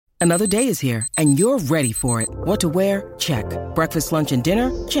Another day is here, and you're ready for it. What to wear? Check. Breakfast, lunch, and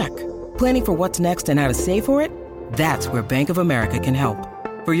dinner? Check. Planning for what's next and how to save for it? That's where Bank of America can help.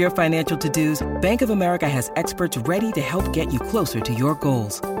 For your financial to-dos, Bank of America has experts ready to help get you closer to your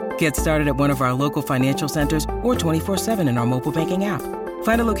goals. Get started at one of our local financial centers or 24/7 in our mobile banking app.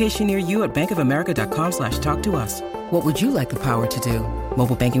 Find a location near you at bankofamerica.com/talktous. What would you like the power to do?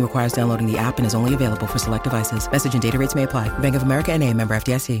 Mobile banking requires downloading the app and is only available for select devices. Message and data rates may apply. Bank of America N.A., member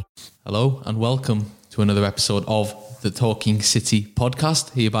FDIC. Hello and welcome to another episode of the Talking City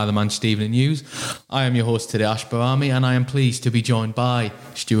podcast, here by the Manchester Evening News. I am your host today, Ash Barami, and I am pleased to be joined by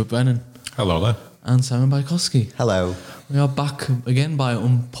Stuart Brennan. Hello there. And Simon Bajkowski. Hello. We are back again by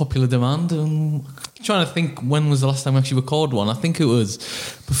unpopular demand. I'm trying to think when was the last time we actually recorded one. I think it was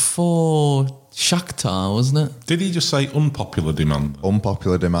before Shakhtar, wasn't it? Did he just say unpopular demand?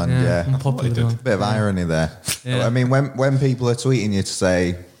 Unpopular demand, yeah. Unpopular demand. Bit of irony there. Yeah. I mean, when people are tweeting you to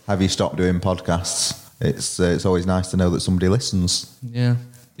say, have you stopped doing podcasts? It's always nice to know that somebody listens. Yeah.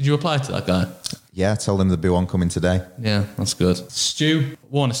 Did you reply to that guy? Yeah, I told him there'd be one coming today. Yeah, that's good. Stu,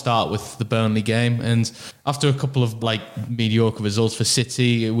 we want to start with the Burnley game, and after a couple of mediocre results for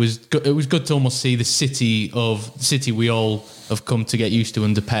City, it was good to almost see the City we all have come to get used to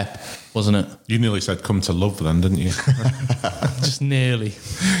under Pep, wasn't it? You nearly said come to love then, didn't you? Just nearly.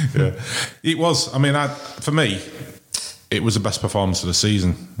 Yeah. It was. I mean, for me, it was the best performance of the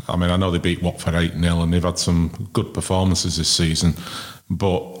season. I mean, I know they beat Watford 8-0 and they've had some good performances this season,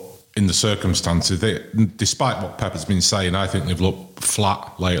 but in the circumstances, despite what Pep has been saying, I think they've looked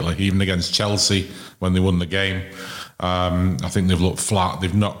flat lately, even against Chelsea when they won the game. I think they've looked flat.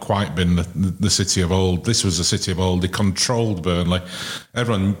 They've not quite been the City of old. This was the City of old. They controlled Burnley.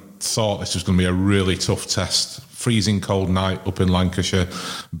 Everyone thought this was going to be a really tough test. Freezing cold night up in Lancashire.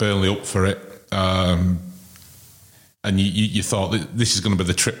 Burnley up for it. And you thought that this is going to be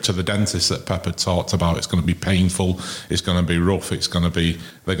the trip to the dentist that Pep had talked about. It's going to be painful. It's going to be rough. They're going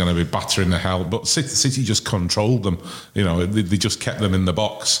to be battering the hell. But City just controlled them. You know, they just kept them in the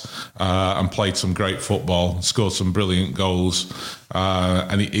box and played some great football, scored some brilliant goals.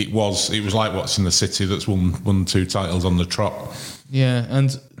 And it was like watching the City that's won 2 titles on the trot. Yeah,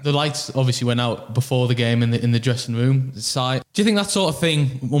 and the lights obviously went out before the game in the dressing room side. Do you think that sort of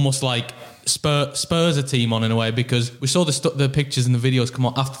thing almost like spurs a team on in a way? Because we saw the pictures and the videos come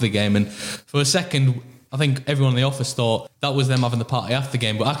out after the game, and for a second, I think everyone in the office thought that was them having the party after the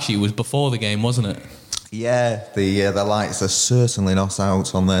game, but actually it was before the game, wasn't it? Yeah, the lights are certainly not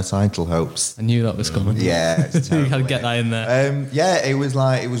out on their title hopes. I knew that was coming. Yeah, it's you had to get that in there.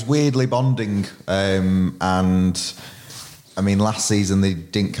 It was weirdly bonding, and I mean, last season they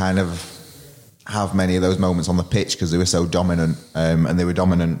didn't kind of have many of those moments on the pitch because they were so dominant, and they were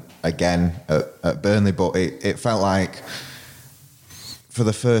dominant again at Burnley, but it felt like for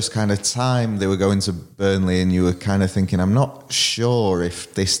the first kind of time they were going to Burnley and you were kind of thinking, I'm not sure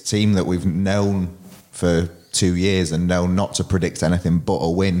if this team that we've known for 2 years and known not to predict anything but a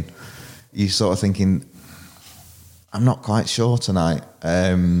win, you're sort of thinking, I'm not quite sure tonight.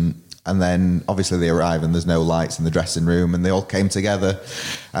 And then obviously they arrive and there's no lights in the dressing room, and they all came together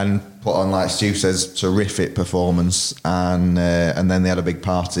and put on, like Stu says, terrific performance, and then they had a big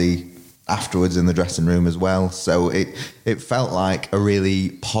party afterwards in the dressing room as well. So it felt like a really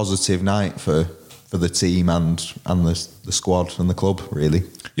positive night for the team and the squad and the club, really.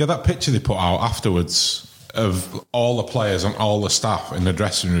 Yeah, that picture they put out afterwards of all the players and all the staff in the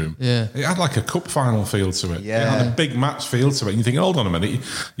dressing room. Yeah. It had like a cup final feel to it. Yeah. It had a big match feel to it. And you think, hold on a minute,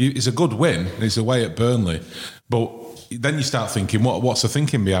 it's a good win. It's away at Burnley. But then you start thinking, what's the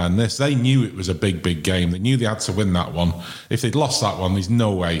thinking behind this? They knew it was a big, big game. They knew they had to win that one. If they'd lost that one, there's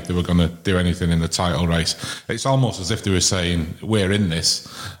no way they were going to do anything in the title race. It's almost as if they were saying, we're in this,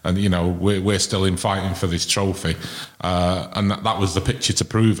 and you know, we're still in fighting for this trophy. And that was the picture to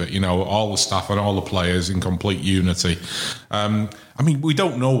prove it. You know, all the staff and all the players in complete unity. I mean, we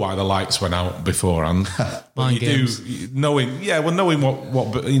don't know why the lights went out beforehand. But you do, knowing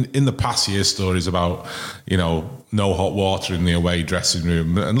what in the past year stories about, you know, no hot water in the away dressing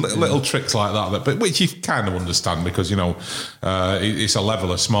room and little tricks like that, but which you kind of understand because, you know, it's a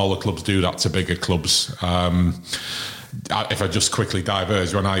level of smaller clubs do that to bigger clubs. If I just quickly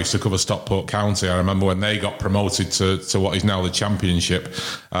diverge, when I used to cover Stockport County, I remember when they got promoted to what is now the Championship.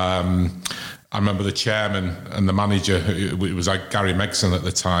 I remember the chairman and the manager, it was like Gary Megson at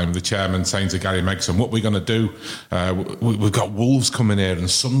the time, the chairman saying to Gary Megson, what are we going to do? We've got Wolves coming here and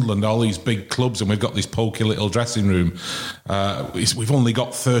Sunderland, all these big clubs, and we've got this pokey little dressing room. We've only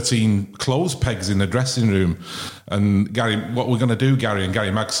got 13 clothes pegs in the dressing room. And Gary, what we're going to do, Gary? And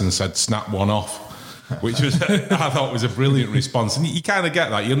Gary Megson said, snap one off. which was I thought was a brilliant response. And you kind of get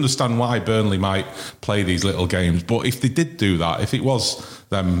that. You understand why Burnley might play these little games. But if they did do that, if it was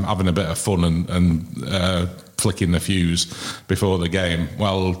them having a bit of fun and flicking the fuse before the game,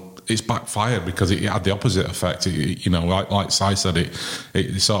 well, it's backfired because it had the opposite effect. Like Si said,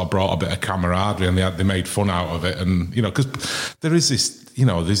 it sort of brought a bit of camaraderie, and they made fun out of it. And because there is this,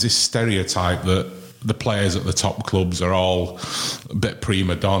 there's this stereotype that the players at the top clubs are all a bit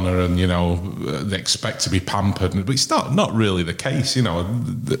prima donna, and they expect to be pampered, but it's not really the case.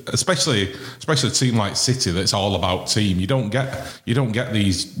 Especially a team like City that's all about team. You don't get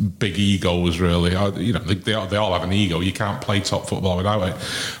these big egos really. They all have an ego. You can't play top football without it.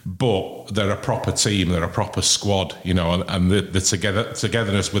 But they're a proper team. They're a proper squad. And the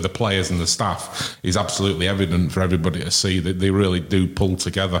togetherness with the players and the staff is absolutely evident for everybody to see. They really do pull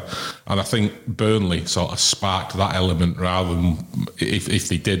together, and I think Burnley sort of sparked that element rather than if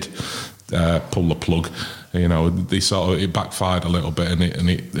they did pull the plug. It backfired a little bit, and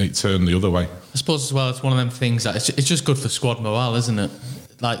it turned the other way. I suppose as well, it's one of them things that it's just good for squad morale, isn't it?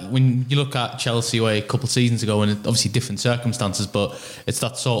 Like when you look at Chelsea away a couple of seasons ago, and obviously different circumstances, but it's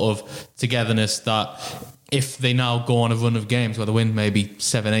that sort of togetherness that if they now go on a run of games where they win maybe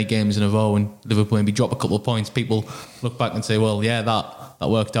 7-8 games in a row and Liverpool maybe drop a couple of points, people look back and say, well, yeah, that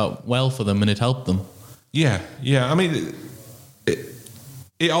worked out well for them and it helped them. Yeah. I mean,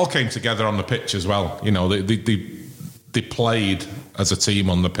 it all came together on the pitch as well. They played as a team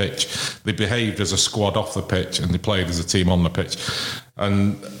on the pitch. They behaved as a squad off the pitch, and they played as a team on the pitch.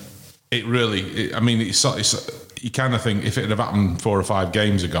 And it really, you kind of think if it had happened 4 or 5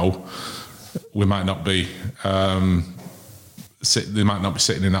 games ago, we might not be. They might not be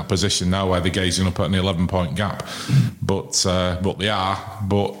sitting in that position now where they're gazing up at an 11-point gap, but they are.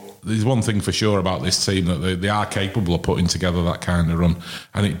 But there's one thing for sure about this team, that they are capable of putting together that kind of run,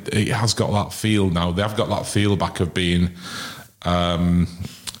 and it has got that feel now. They have got that feel back of being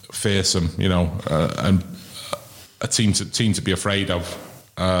fearsome, and a team to be afraid of.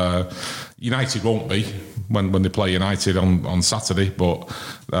 United won't be when they play United on Saturday, but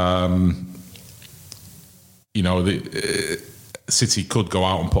City could go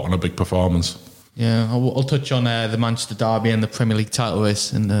out and put on a big performance. Yeah, I'll touch on the Manchester derby and the Premier League title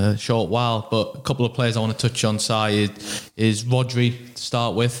race in a short while, but a couple of players I want to touch on, Si, is Rodri to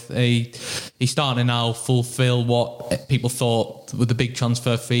start with. He's starting to now fulfil what people thought with the big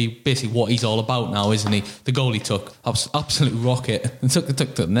transfer fee, basically what he's all about now, isn't he? The goal he took, absolute rocket, and took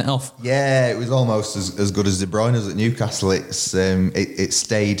the net off. Yeah, it was almost as good as De Bruyne's at Newcastle. It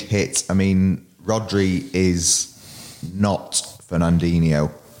stayed hit. I mean, Rodri is not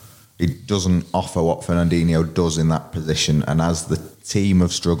Fernandinho. He doesn't offer what Fernandinho does in that position, and as the team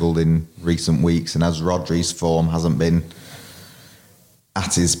have struggled in recent weeks, and as Rodri's form hasn't been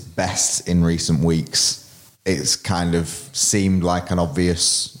at his best in recent weeks, it's kind of seemed like an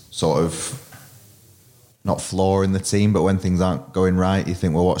obvious sort of, not flaw in the team, but when things aren't going right, you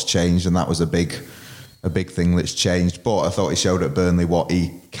think, well, what's changed? And that was a big thing that's changed. But I thought he showed at Burnley what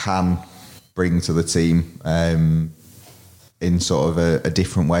he can bring to the team in sort of a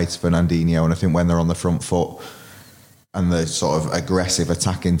different way to Fernandinho. And I think when they're on the front foot and the sort of aggressive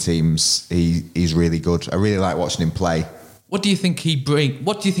attacking teams, he's really good. I really like watching him play. What do you think he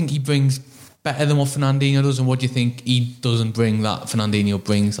brings better than what Fernandinho does, and what do you think he doesn't bring that Fernandinho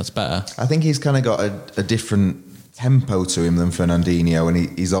brings that's better? I think he's kind of got a different tempo to him than Fernandinho,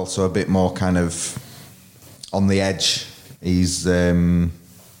 and he's also a bit more kind of on the edge. He's in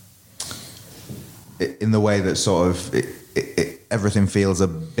the way that sort of everything feels a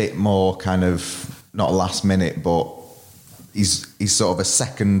bit more kind of not last minute, but he's sort of a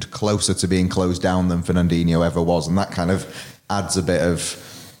second closer to being closed down than Fernandinho ever was, and that kind of adds a bit of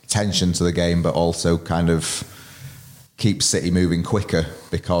tension to the game, but also kind of keeps City moving quicker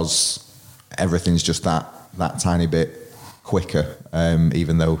because everything's just that tiny bit quicker,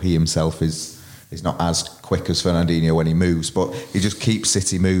 even though he himself is not as quick as Fernandinho when he moves, but he just keeps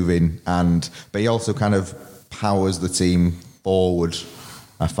City moving, but he also kind of powers the team forward.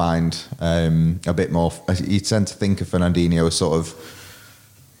 I find a bit more. You tend to think of Fernandinho as sort of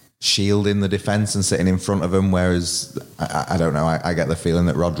shielding the defence and sitting in front of him, whereas I don't know. I get the feeling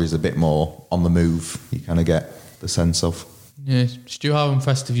that Rodri's a bit more on the move. You kind of get the sense of. Yeah, Stu, how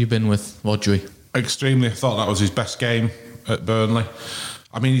impressed have you been with Rodri? Extremely. I thought that was his best game at Burnley.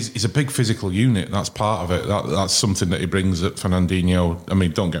 I mean, he's a big physical unit. That's part of it. That's something that he brings at Fernandinho. I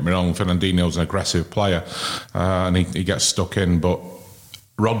mean, don't get me wrong, Fernandinho's an aggressive player, and he gets stuck in. But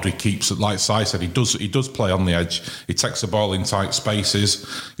Rodri keeps it, like Si said, he does play on the edge. He takes the ball in tight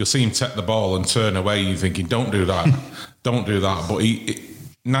spaces. You'll see him take the ball and turn away. You're thinking, don't do that, don't do that. But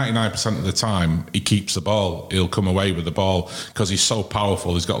 99% of the time, he keeps the ball. He'll come away with the ball because he's so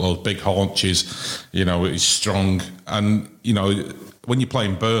powerful. He's got those big haunches, he's strong. And, when you're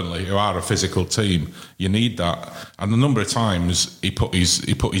playing Burnley, who are a physical team, you need that. And the number of times he put his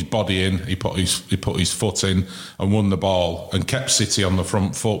body in, he put his foot in and won the ball and kept City on the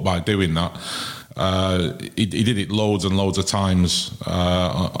front foot by doing that. He did it loads and loads of times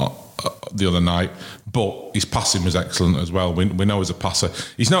the other night, but his passing was excellent as well. We know he's a passer.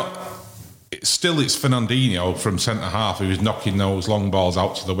 He's not... It's Fernandinho from centre-half who's knocking those long balls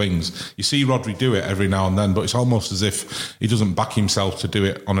out to the wings. You see Rodri do it every now and then, but it's almost as if he doesn't back himself to do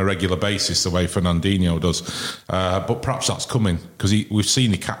it on a regular basis the way Fernandinho does. But perhaps that's coming, because we've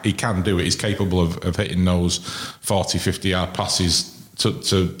seen he can do it. He's capable of hitting those 40, 50-yard passes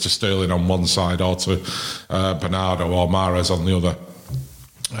to Sterling on one side or to Bernardo or Mahrez on the other.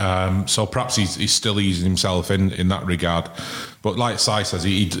 So perhaps he's still easing himself in that regard. But like Si says,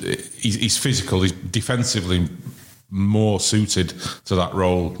 he's physical, he's defensively more suited to that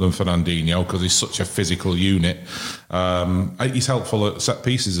role than Fernandinho because he's such a physical unit. He's helpful at set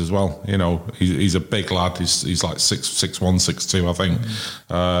pieces as well. He's a big lad. He's like 6'1", 6'2", I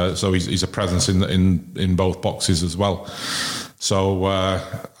think. So he's a presence in both boxes as well. So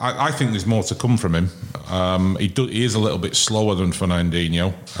I think there's more to come from him. He is a little bit slower than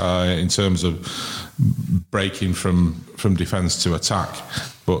Fernandinho in terms of breaking from defence to attack.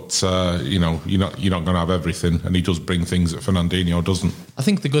 But you're not going to have everything, and he does bring things that Fernandinho doesn't. I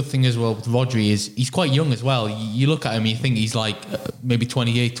think the good thing as well with Rodri is he's quite young as well. You look at him, you think he's like maybe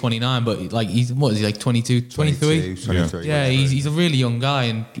 28, 29, but like he's 22, 23? 23. Yeah, he's a really young guy,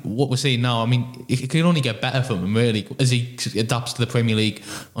 and what we're seeing now, I mean, it can only get better for him really as he adapts to the Premier League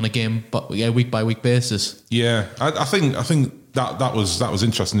on a week by week basis. Yeah, I think that was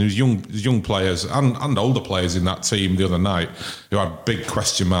interesting. There was young players and older players in that team the other night who had big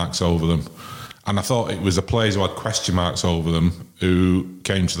question marks over them. And I thought it was the players who had question marks over them who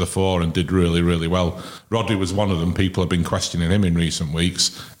came to the fore and did really, really well. Rodri was one of them. People have been questioning him in recent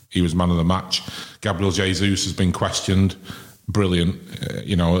weeks. He was man of the match. Gabriel Jesus has been questioned. Brilliant.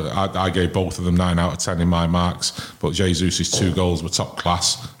 I gave both of them 9 out of 10 in my marks, but Jesus' 2 goals were top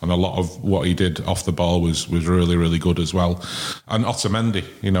class, and a lot of what he did off the ball was really, really good as well. And Otamendi,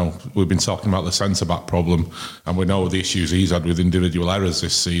 we've been talking about the centre-back problem, and we know the issues he's had with individual errors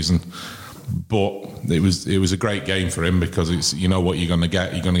this season. But it was a great game for him because it's what you're going to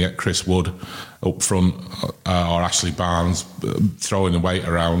get. You're going to get Chris Wood up front or Ashley Barnes throwing the weight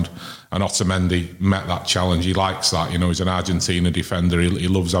around. And Otamendi met that challenge. He likes that. He's an Argentina defender. He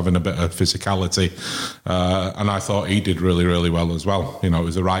loves having a bit of physicality. And I thought he did really, really well as well. It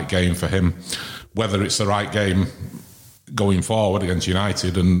was the right game for him. Whether it's the right game going forward against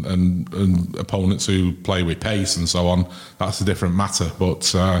United and opponents who play with pace and so on, that's a different matter. But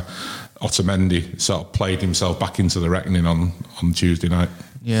Otamendi sort of played himself back into the reckoning on Tuesday night.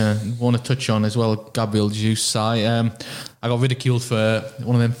 Yeah, I want to touch on as well Gabriel Jesus. I got ridiculed for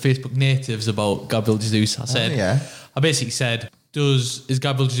one of them Facebook natives about Gabriel Jesus. I basically said, is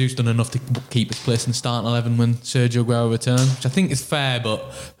Gabriel Jesus done enough to keep his place in the starting 11 when Sergio Aguero returns? Which I think is fair,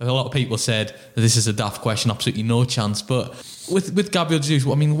 but a lot of people said that this is a daft question, absolutely no chance. But with Gabriel Jesus,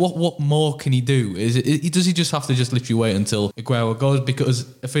 I mean, what more can he do? Does he just have to just literally wait until Aguero goes? Because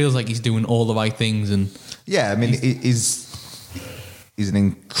it feels like he's doing all the right things. And yeah, I mean, he's an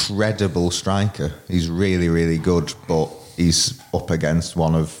incredible striker. He's really, really good, but he's up against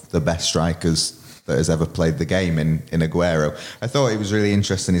one of the best strikers that has ever played the game in Aguero. I thought it was really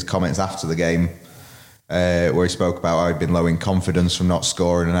interesting, his comments after the game, where he spoke about how he'd been low in confidence from not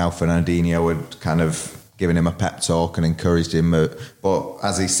scoring, and how Fernandinho had kind of given him a pep talk and encouraged him. But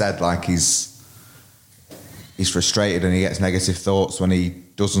as he said, like he's frustrated and he gets negative thoughts when he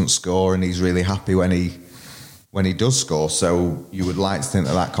doesn't score, and he's really happy when he does score. So you would like to think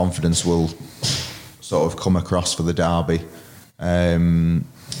that confidence will sort of come across for the derby.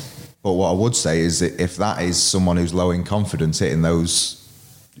 But what I would say is that if that is someone who's low in confidence hitting those,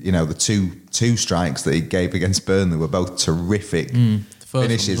 the two strikes that he gave against Burnley were both terrific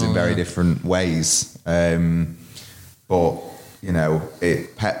finishes in very different ways. But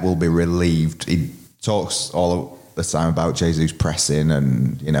Pep will be relieved. He talks all the time about Jesus pressing,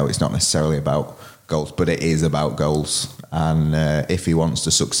 and it's not necessarily about goals, but it is about goals. And if he wants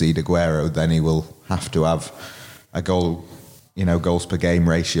to succeed Aguero, then he will have to have a goals per game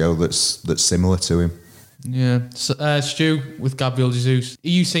ratio that's similar to him. Yeah. So, Stu, with Gabriel Jesus, are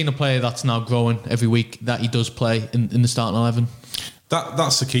you seeing a player that's now growing every week that he does play in the starting 11?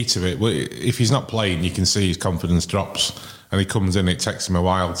 That's the key to it. If he's not playing, you can see his confidence drops, and he comes in. It takes him a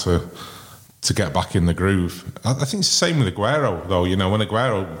while to to get back in the groove. I think it's the same with Aguero, though. You know, when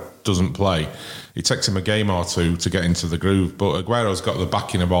Aguero doesn't play, it takes him a game or two to get into the groove. But Aguero's got the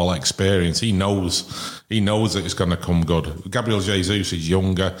backing of all experience. He knows that it's going to come good. Gabriel Jesus is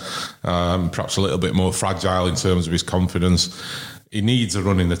younger, perhaps a little bit more fragile in terms of his confidence. He needs a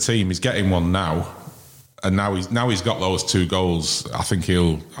run in the team. He's getting one now. And now he's got those 2 goals. I think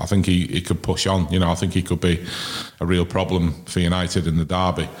he could push on. You know, I think he could be a real problem for United in the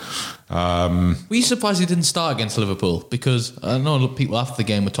derby. Were you surprised he didn't start against Liverpool? Because I know people after the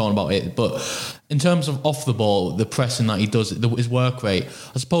game were talking about it, but in terms of off the ball, the pressing that he does, his work rate,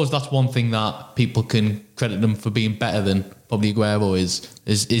 I suppose that's one thing that people can credit him for being better than probably Aguero is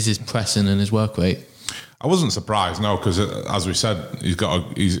his pressing and his work rate. I wasn't surprised, no, because as we said,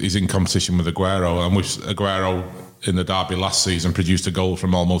 he's in competition with Aguero, and with Aguero in the derby last season produced a goal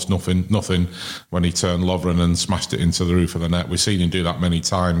from almost nothing when he turned Lovren and smashed it into the roof of the net. We've seen him do that many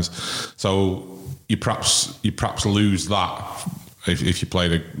times, so you perhaps lose that if you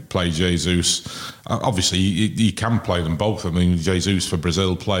play Jesus. Obviously, you can play them both. I mean, Jesus for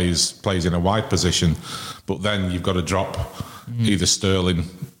Brazil plays in a wide position, but then you've got to drop either Sterling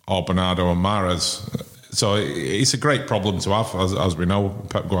or Bernardo and Mahrez. So it's a great problem to have, as we know,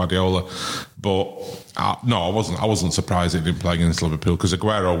 Pep Guardiola. But no, I wasn't surprised he didn't play against Liverpool, because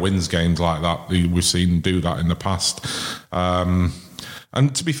Aguero wins games like that. We've seen him do that in the past. And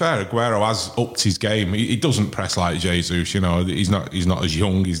to be fair, Aguero has upped his game. He doesn't press like Jesus. You know, he's not as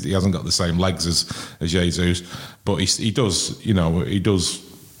young. He hasn't got the same legs as Jesus. But he does. You know, he does.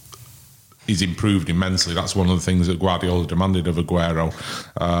 He's improved immensely. That's one of the things that Guardiola demanded of Aguero.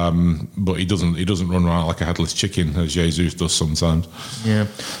 But he doesn't run around like a headless chicken as Jesus does sometimes. Yeah.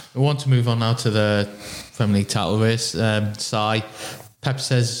 We want to move on now to the Premier League title race. Pep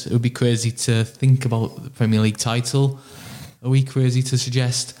says it would be crazy to think about the Premier League title. Are we crazy to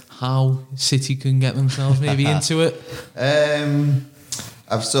suggest how City can get themselves maybe into it?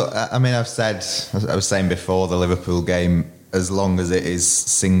 I was saying before the Liverpool game, as long as it is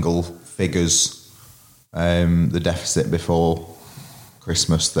single figures, the deficit before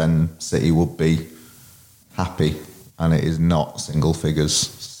Christmas, then City would be happy, and it is not single figures.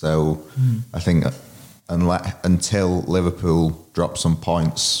 So I think until Liverpool drop some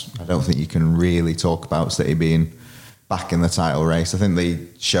points, I don't think you can really talk about City being back in the title race. I think they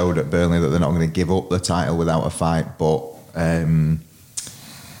showed at Burnley that they're not going to give up the title without a fight, but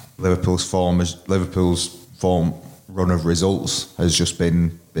Liverpool's form run of results has just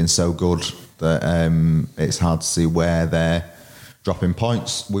been so good that it's hard to see where they're dropping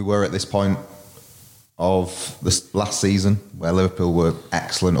points. We were at this point of this last season where Liverpool were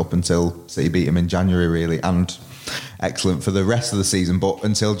excellent up until City beat them in January, really, and excellent for the rest of the season. But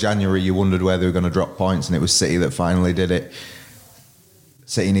until January, you wondered where they were going to drop points, and it was City that finally did it.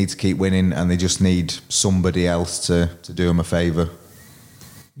 City need to keep winning, and they just need somebody else to do them a favour.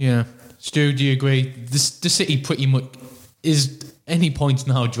 Yeah. Stu, do you agree? The City pretty much is any points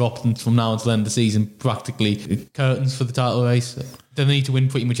now dropped from now until the end of the season practically curtains for the title race. They need to win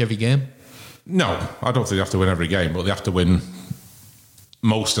pretty much every game. No, I don't think they have to win every game, but they have to win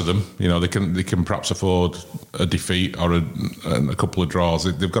most of them. You know, they can perhaps afford a defeat or a couple of draws.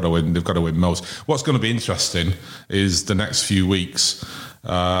 They've got to win. They've got to win most. What's going to be interesting is the next few weeks.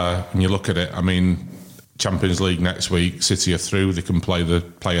 When you look at it, I mean, Champions League next week, City are through. They can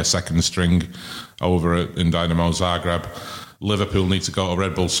play a second string over in Dynamo Zagreb. Liverpool need to go to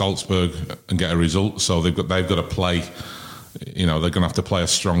Red Bull Salzburg and get a result, so they've got to play. You know, they're going to have to play a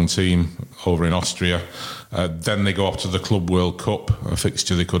strong team over in Austria. Then they go up to the Club World Cup, a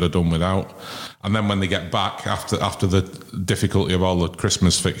fixture they could have done without. And then when they get back, after the difficulty of all the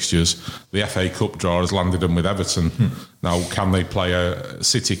Christmas fixtures, the FA Cup draw has landed them with Everton. Now, can they play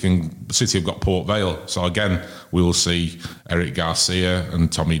City have got Port Vale. So again, we'll see Eric Garcia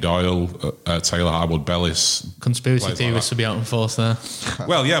and Tommy Doyle, Taylor Harwood-Bellis. Conspiracy theorists will be out in force there.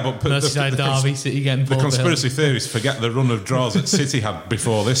 Well, yeah, but the conspiracy theorists forget the run of draws that City had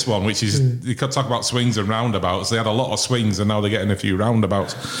before this one, which is, you could talk about swings and roundabouts. They had a lot of swings and now they're getting a few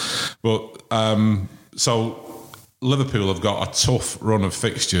roundabouts. But so Liverpool have got a tough run of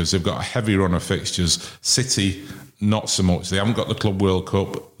fixtures. They've got a heavy run of fixtures. City, not so much. They haven't got the Club World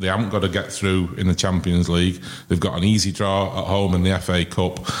Cup. They haven't got to get through in the Champions League. They've got an easy draw at home in the FA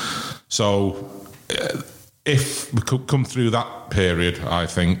Cup. So if we could come through that period, I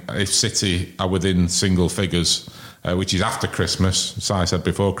think, if City are within single figures, which is after Christmas, so I said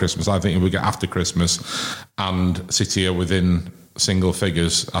before Christmas, I think if we get after Christmas and City are within single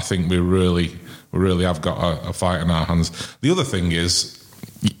figures, I think we really have got a fight in our hands. The other thing is,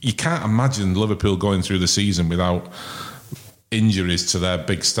 you can't imagine Liverpool going through the season without injuries to their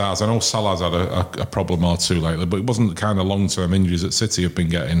big stars. I know Salah's had a problem or two lately, but it wasn't the kind of long-term injuries that City have been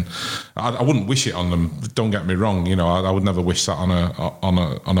getting. I wouldn't wish it on them. Don't get me wrong. I would never wish that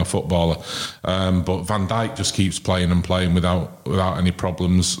on a footballer. But Van Dijk just keeps playing and playing without any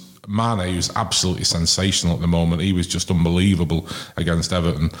problems. Mane, who's absolutely sensational at the moment, he was just unbelievable against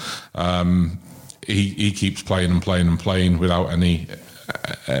Everton. He keeps playing and playing and playing without any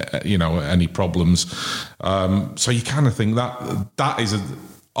problems. So you kind of think that is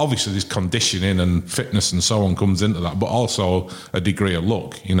obviously this conditioning and fitness and so on comes into that, but also a degree of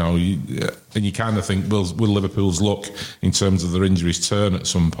luck, and you kind of think, will Liverpool's luck in terms of their injuries turn at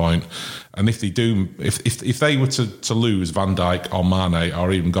some point? And if they do, if they were to lose Van Dijk or Mane,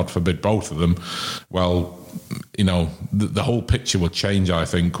 or even God forbid both of them, well, the whole picture would change, I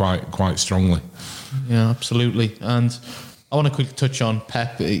think, quite strongly. Yeah, absolutely. And I want to quickly touch on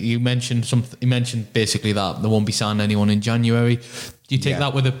Pep. You mentioned basically that they won't be signing anyone in January. Do you take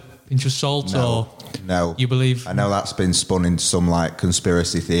that with a pinch of salt, or no? You believe? I know that's been spun into some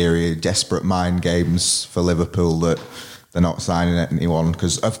conspiracy theory, desperate mind games for Liverpool that they're not signing anyone,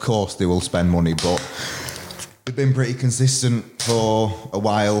 because of course they will spend money, but they've been pretty consistent for a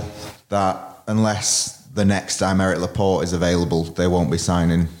while that unless the next time Eric Laporte is available, they won't be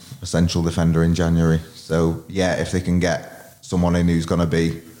signing a central defender in January. So yeah, if they can get someone in who's going to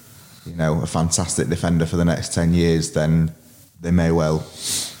be, a fantastic defender for the next 10 years, then they may well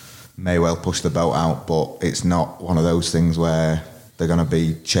push the boat out. But it's not one of those things where they're going to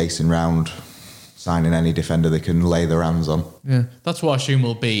be chasing round signing any defender they can lay their hands on. Yeah, that's what I assume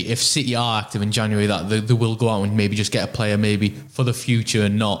will be, if City are active in January, that they will go out and maybe just get a player maybe for the future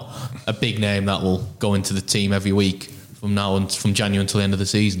and not a big name that will go into the team every week from now and from January until the end of the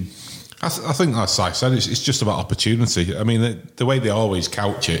season. I think, as I said, it's just about opportunity. I mean, the way they always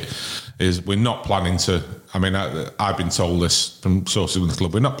couch it is, we're not planning to. I mean, I've been told this from sources with the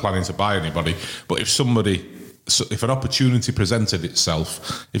club. We're not planning to buy anybody, but if an opportunity presented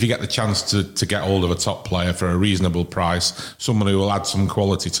itself, if you get the chance to get hold of a top player for a reasonable price, someone who will add some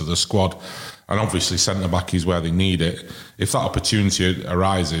quality to the squad, and obviously centre-back is where they need it. If that opportunity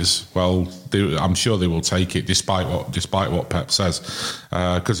arises, well, I'm sure they will take it, despite what Pep says,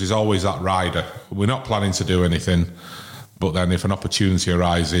 because there's always that rider. We're not planning to do anything, but then if an opportunity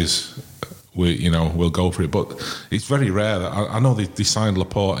arises, we'll go for it. But it's very rare that I know they signed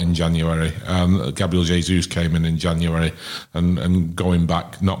Laporte in January, and Gabriel Jesus came in January, and going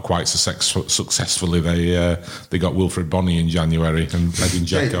back not quite so successfully, they got Wilfred Bonny in January and Edin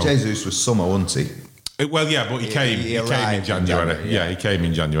Dzeko. Jesus was summer, wasn't he? But he came in January. Yeah, he came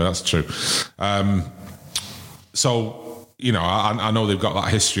in January. That's true. So I know they've got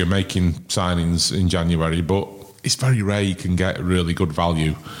that history of making signings in January, but it's very rare you can get really good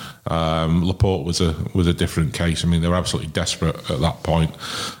value. Laporte was a different case. I mean, they were absolutely desperate at that point,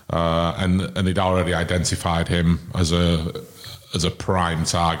 and they'd already identified him as a prime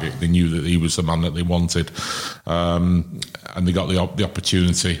target. They knew that he was the man that they wanted, and they got the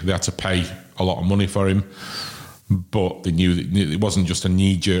opportunity. They had to pay a lot of money for him, but they knew that it wasn't just a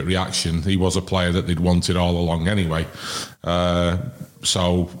knee-jerk reaction. He was a player that they'd wanted all along anyway.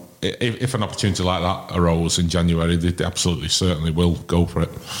 So if an opportunity like that arose in January, they absolutely certainly will go for it.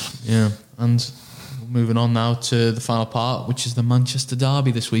 Yeah, and moving on now to the final part, which is the Manchester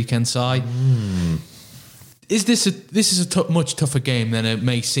derby this weekend, Si. This is a much tougher game than it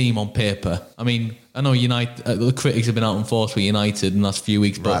may seem on paper. I mean, I know United, the critics have been out in force with United in the last few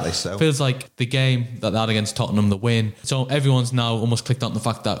weeks, but it feels like the game that they had against Tottenham, the win. So everyone's now almost clicked on the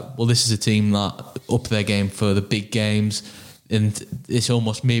fact that, well, this is a team that up their game for the big games, and it's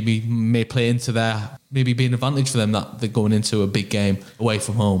almost may play into their maybe be an advantage for them that they're going into a big game away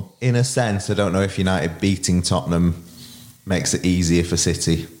from home. In a sense, I don't know if United beating Tottenham makes it easier for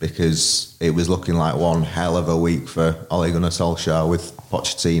City, because it was looking like one hell of a week for Ole Gunnar Solskjaer with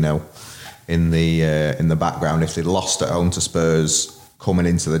Pochettino in the background. If they'd lost at home to Spurs coming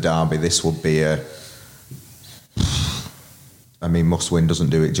into the derby, this would be must win doesn't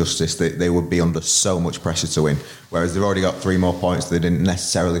do it justice. They would be under so much pressure to win, whereas they've already got 3 more points they didn't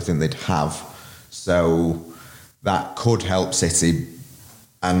necessarily think they'd have. So that could help City,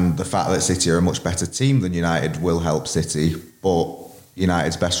 and the fact that City are a much better team than United will help City. But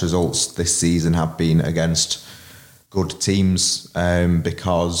United's best results this season have been against good teams,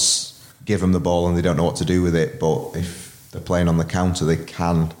 because give them the ball and they don't know what to do with it. But if they're playing on the counter, they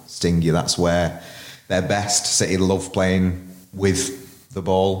can sting you. That's where they're best. City love playing with the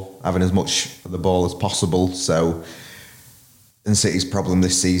ball, having as much of the ball as possible. So, and City's problem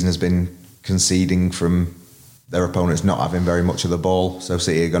this season has been conceding from their opponents not having very much of the ball. So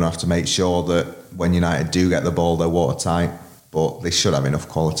City are going to have to make sure that when United do get the ball, they're watertight. but they should have enough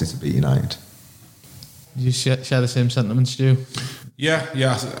quality to beat United. Do you share the same sentiments, Stu? Yeah.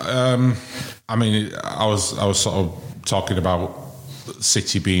 I mean, I was sort of talking about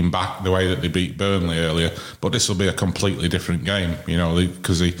City being back the way that they beat Burnley earlier, but this will be a completely different game, you know,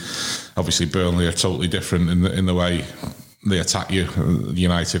 because obviously Burnley are totally different in the way they attack you,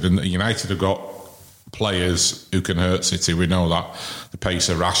 United, and United have got players who can hurt City. We know that. The pace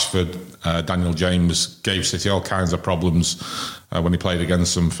of Rashford, Daniel James gave City all kinds of problems when he played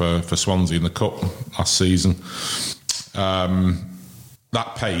against them for Swansea in the Cup last season.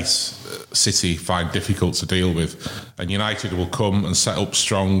 That pace, City find difficult to deal with, and United will come and set up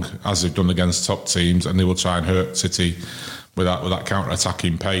strong as they've done against top teams, and they will try and hurt City with that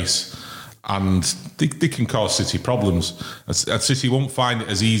counter-attacking pace. And they can cause City problems. And City won't find it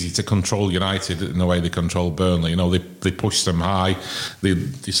as easy to control United in the way they control Burnley. You know, they push them high. They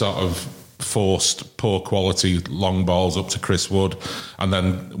sort of forced poor quality long balls up to Chris Wood, and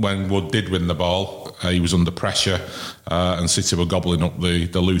then when Wood did win the ball, he was under pressure, and City were gobbling up the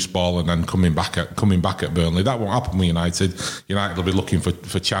loose ball and then coming back at Burnley. That won't happen with United. United will be looking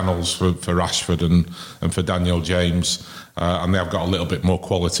for channels for Rashford and for Daniel James, and they have got a little bit more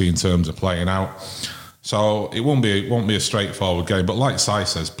quality in terms of playing out. So it won't be a straightforward game. But like Si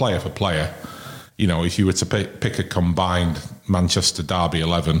says, player for player, you know, if you were to pick a combined Manchester Derby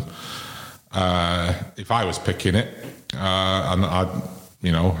 11. If I was picking it, and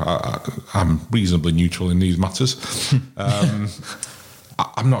I'm reasonably neutral in these matters.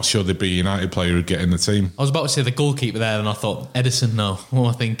 I'm not sure there'd be a United player who'd get in the team. I was about to say the goalkeeper there, and I thought Edison. No, what am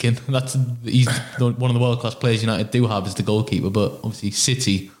I thinking? He's one of the world class players United do have is the goalkeeper, but obviously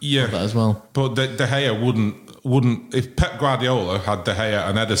City have that as well. But De Gea wouldn't. If Pep Guardiola had De Gea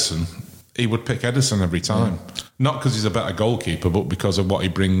and Edison, he would pick Edison every time. Not because he's a better goalkeeper, but because of what he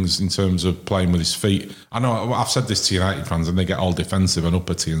brings in terms of playing with his feet. I know I've said this to United fans, and they get all defensive and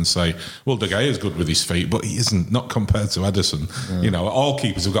uppity and say, well, De Gea is good with his feet, but he isn't, not compared to Edison. Yeah. You know, all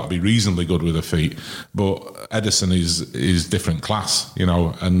keepers have got to be reasonably good with their feet, but Edison is different class, you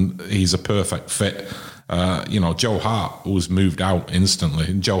know, and he's a perfect fit. You know, Joe Hart was moved out instantly,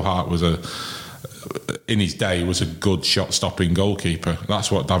 and Joe Hart was in his day was a good shot-stopping goalkeeper.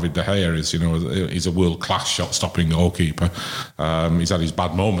 That's what David De Gea is, you know. He's a world-class shot-stopping goalkeeper. He's had his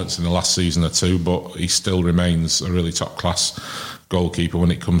bad moments in the last season or two, but he still remains a really top-class goalkeeper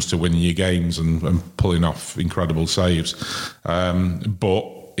when it comes to winning your games and pulling off incredible saves. But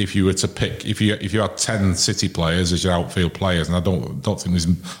if you were to pick, if you had 10 City players as your outfield players, and I don't think there's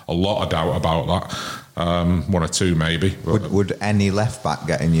a lot of doubt about that, one or two maybe. Would any left-back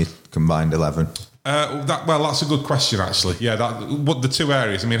get in your combined 11? That's a good question, actually. Yeah, the two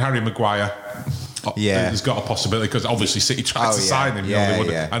areas. I mean, Harry Maguire. Has got a possibility because obviously City tried to sign him,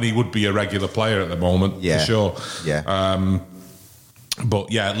 and he would be a regular player at the moment for sure. Yeah.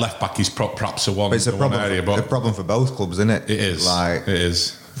 But yeah, left back is perhaps a one. But it's a problem for both clubs, isn't it? It is. It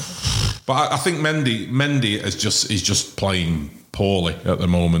is. But I think Mendy is just playing poorly at the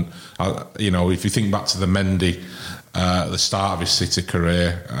moment. You know, if you think back to the Mendy. At the start of his City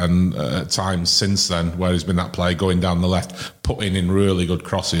career, and at times since then, where he's been that player going down the left, putting in really good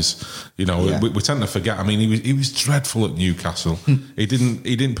crosses. You know, we tend to forget. I mean, he was dreadful at Newcastle. He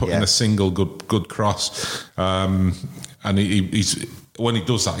didn't put in a single good cross, and he's when he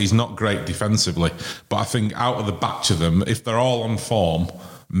does that, he's not great defensively. But I think out of the batch of them, if they're all on form,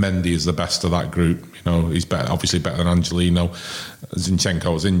 Mendy is the best of that group. You know, he's obviously better than Angelino.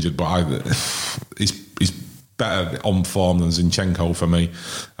 Zinchenko was injured, but he's better on form than Zinchenko for me,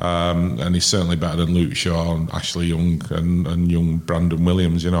 and he's certainly better than Luke Shaw and Ashley Young and young Brandon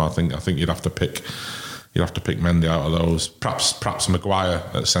Williams. You know, I think you'd have to pick Mendy out of those. Perhaps Maguire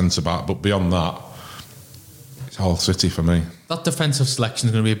at centre back, but beyond that, it's all City for me. That defensive selection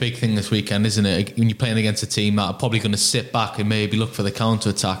is going to be a big thing this weekend, isn't it? When you're playing against a team that are probably going to sit back and maybe look for the counter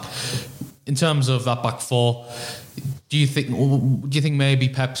attack. In terms of that back four, do you think maybe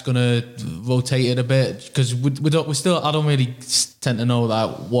Pep's going to rotate it a bit? Because we still, I don't really tend to know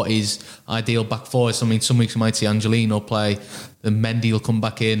that what his ideal back four is. I mean, some weeks we might see Angelino play, then Mendy will come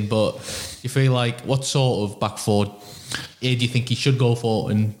back in. But you feel like, what sort of back four A do you think he should go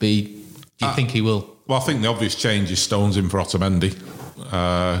for, and B, do you think he will? Well, I think the obvious change is Stones in for Otamendi,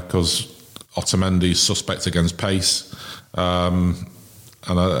 because Otamendi is suspect against pace.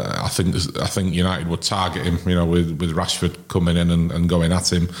 And I think United would target him, you know, with Rashford coming in and going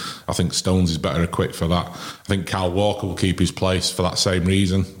at him. I think Stones is better equipped for that. I think Kyle Walker will keep his place for that same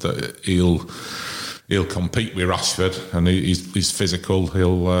reason, that he'll compete with Rashford, and he's physical. He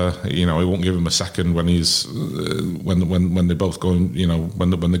won't give him a second when he's when they're both going, you know, when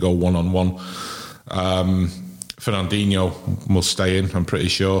they go 1-on-1. Fernandinho must stay in, I'm pretty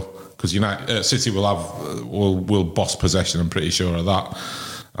sure, because City will boss possession, I'm pretty sure of that.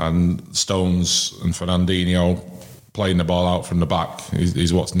 And Stones and Fernandinho playing the ball out from the back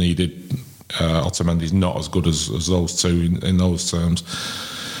is what's needed. Otamendi's not as good as those two in those terms.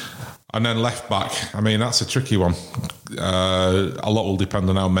 And then left back, I mean, that's a tricky one. A lot will depend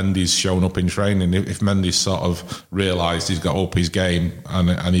on how Mendy's shown up in training. If Mendy's sort of realised he's got up his game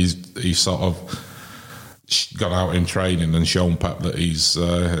and he's sort of gone out in training and shown Pep that he is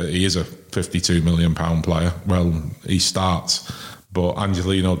a £52 million player, well, he starts. But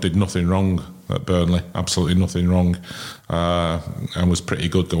Angelino did nothing wrong at Burnley, absolutely nothing wrong, and was pretty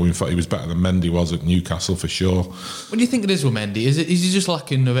good going for. He was better than Mendy was at Newcastle for sure. What do you think it is with Mendy? Is he just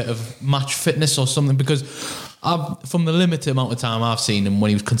lacking a bit of match fitness or something? Because from the limited amount of time I've seen him when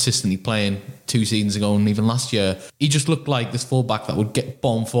he was consistently playing 2 seasons ago and even last year, he just looked like this fullback that would get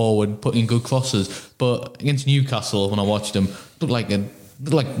bombed forward and put in good crosses. But against Newcastle, when I watched him, looked like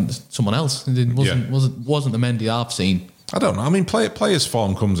someone else. It wasn't the Mendy I've seen. I don't know. I mean, players'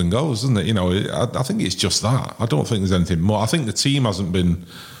 form comes and goes, doesn't it? You know, I think it's just that. I don't think there's anything more. I think the team hasn't been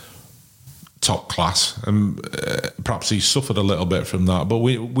top class, and perhaps he's suffered a little bit from that. But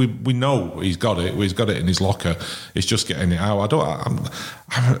we know he's got it. He's got it in his locker. It's just getting it out.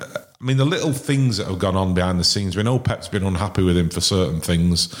 I mean, the little things that have gone on behind the scenes. We know Pep's been unhappy with him for certain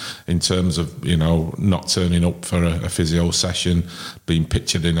things in terms of, you know, not turning up for a physio session, being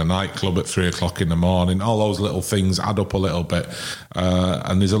pictured in a nightclub at 3:00 in the morning. All those little things add up a little bit,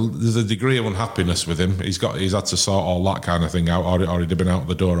 and there's a degree of unhappiness with him. He's had to sort all that kind of thing out, or he'd have been out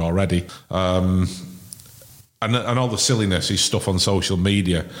the door already. And all the silliness, his stuff on social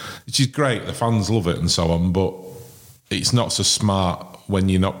media, which is great. The fans love it and so on, but it's not so smart when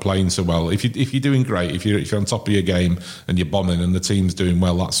you're not playing so well. If you're doing great, if you're on top of your game and you're bombing and the team's doing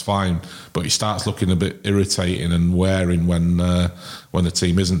well, that's fine. But it starts looking a bit irritating and wearing when the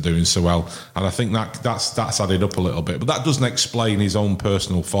team isn't doing so well. And I think that's added up a little bit. But that doesn't explain his own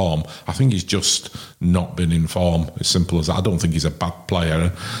personal form. I think he's just not been in form. As simple as that. I don't think he's a bad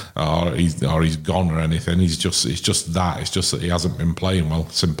player or he's gone or anything. It's just that. It's just that he hasn't been playing well.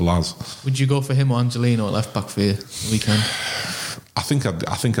 Simple as. Would you go for him or Angelino at left back for the weekend? I think I'd go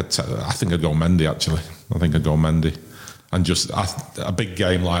Mendy, actually. I think I'd go Mendy. And just a big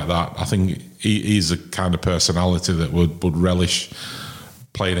game like that, I think he's a kind of personality that would relish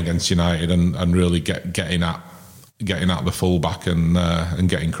playing against United and really getting at the fullback and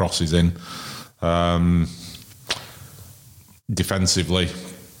getting crosses in. Defensively,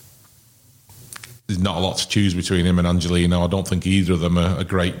 there's not a lot to choose between him and Angelino. I don't think either of them are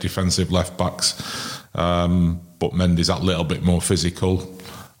great defensive left backs. But Mendy's that little bit more physical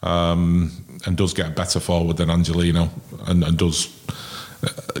and does get better forward than Angelino and does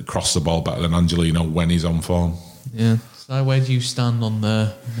cross the ball better than Angelino when he's on form. Yeah. So where do you stand on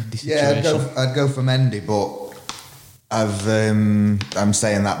the Mendy situation? Yeah, I'd go for Mendy, but I'm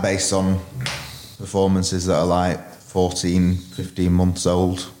saying that based on performances that are like 14, 15 months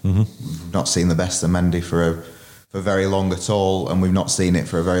old. Mm-hmm. We've not seen the best of Mendy for very long at all, and we've not seen it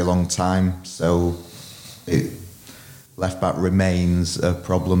for a very long time. So left back remains a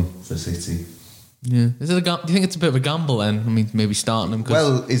problem for City. Yeah, do you think it's a bit of a gamble then? I mean, maybe starting him.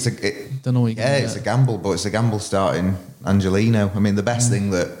 Well, it's a gamble, but it's a gamble starting Angelino. I mean, the best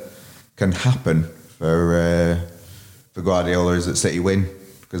thing that can happen for Guardiola is that City win,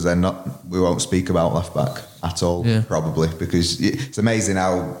 because we won't speak about left back at all, probably, because it's amazing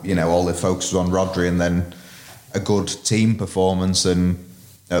how, you know, all the focus was on Rodri and then a good team performance and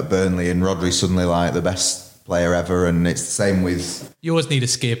at Burnley and Rodri suddenly like the best player ever, and it's the same with... You always need a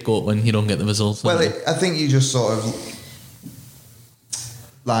scapegoat when you don't get the results. Well, I think you just sort of...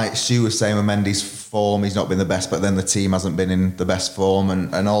 Like Stu was saying with Mendy's form, he's not been the best, but then the team hasn't been in the best form,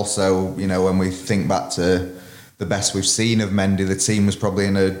 and also, you know, when we think back to the best we've seen of Mendy, the team was probably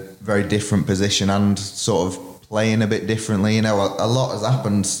in a very different position and sort of playing a bit differently. You know, a lot has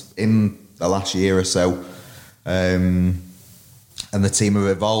happened in the last year or so. And the team have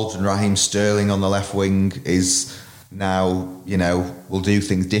evolved, and Raheem Sterling on the left wing is now, you know, will do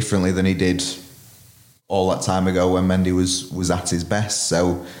things differently than he did all that time ago when Mendy was at his best.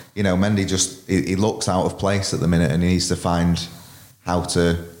 So, you know, Mendy he looks out of place at the minute, and he needs to find how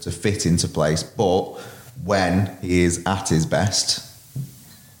to fit into place. But when he is at his best,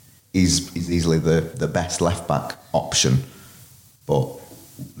 he's easily the best left back option. But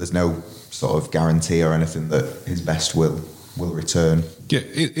there's no sort of guarantee or anything that his best will return. Yeah,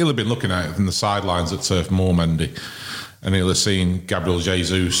 he'll have been looking at it from the sidelines at Turf Moor, Mendy, and he'll have seen Gabriel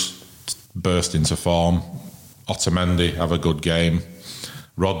Jesus burst into form, Otamendi have a good game,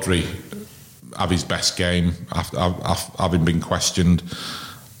 Rodri have his best game after having been questioned.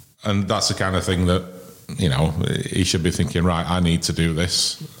 And that's the kind of thing that, he should be thinking, right, I need to do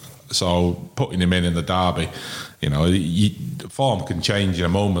this. So putting him in the derby, form can change in a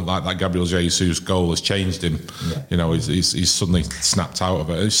moment. Like that Gabriel Jesus goal has changed him. Yeah. He's suddenly snapped out of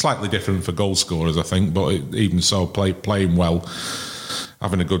it. It's slightly different for goal scorers, I think, but even so, playing well,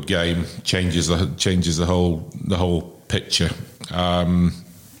 having a good game changes the whole picture.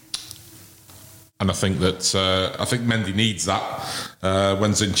 And I think that Mendy needs that.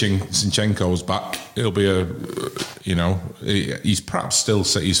 When Zinchenko's back, he'll be he's perhaps still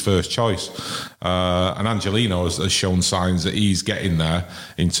City's first choice. And Angelino has shown signs that he's getting there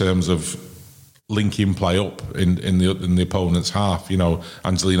in terms of linking play up in the opponent's half.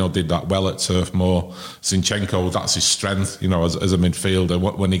 Angelino did that well at Turf Moor. Zinchenko, that's his strength. As a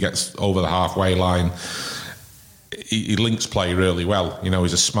midfielder, when he gets over the halfway line, he links play really well.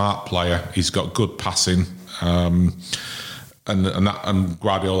 He's a smart player. He's got good passing, and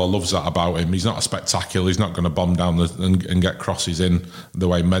Guardiola loves that about him. He's not a spectacular. He's not going to bomb down and get crosses in the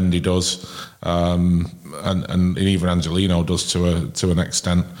way Mendy does, and even Angelino does to an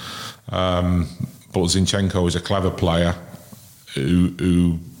extent. But Zinchenko is a clever player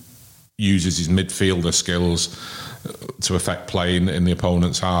who uses his midfielder skills to affect play in the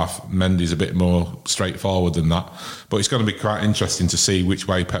opponent's half. Mendy's a bit more straightforward than that. But it's going to be quite interesting to see which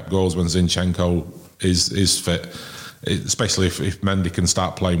way Pep goes when Zinchenko is fit, especially if Mendy can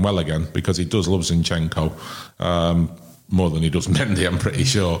start playing well again, because he does love Zinchenko more than he does Mendy, I'm pretty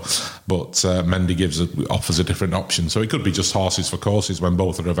sure. But Mendy offers a different option. So it could be just horses for courses when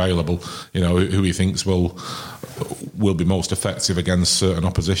both are available, who he thinks will be most effective against certain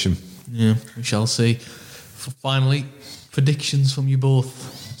opposition. Yeah, we shall see. Finally, predictions from you both.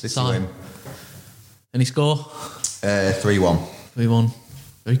 City win. Any score? 3-1. 3-1.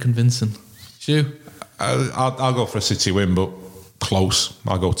 Very convincing. Stu? I'll go for a City win, but close.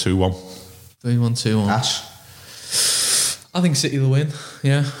 I'll go 2-1. 3-1, 2-1. Ash? I think City will win,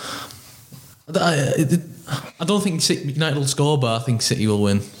 yeah. I don't think United will score, but I think City will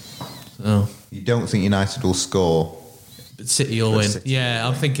win. So. You don't think United will score? But City will win. City yeah,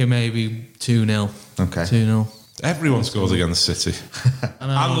 I'm thinking maybe 2-0. Okay. 2-0. Everyone scores against City.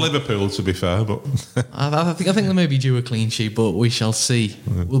 And Liverpool, to be fair, but I think they may be due a clean sheet, but we shall see.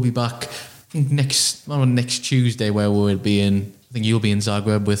 We'll be back, I think next Tuesday, where we'll be in. I think you'll be in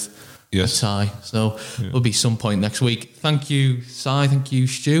Zagreb with a tie, so it'll be some point next week. Thank you, Si. Thank you,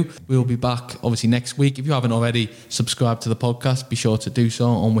 Stu. We'll be back obviously next week. If you haven't already subscribed to the podcast, be sure to do so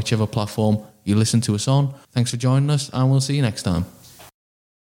on whichever platform you listen to us on. Thanks for joining us, and we'll see you next time.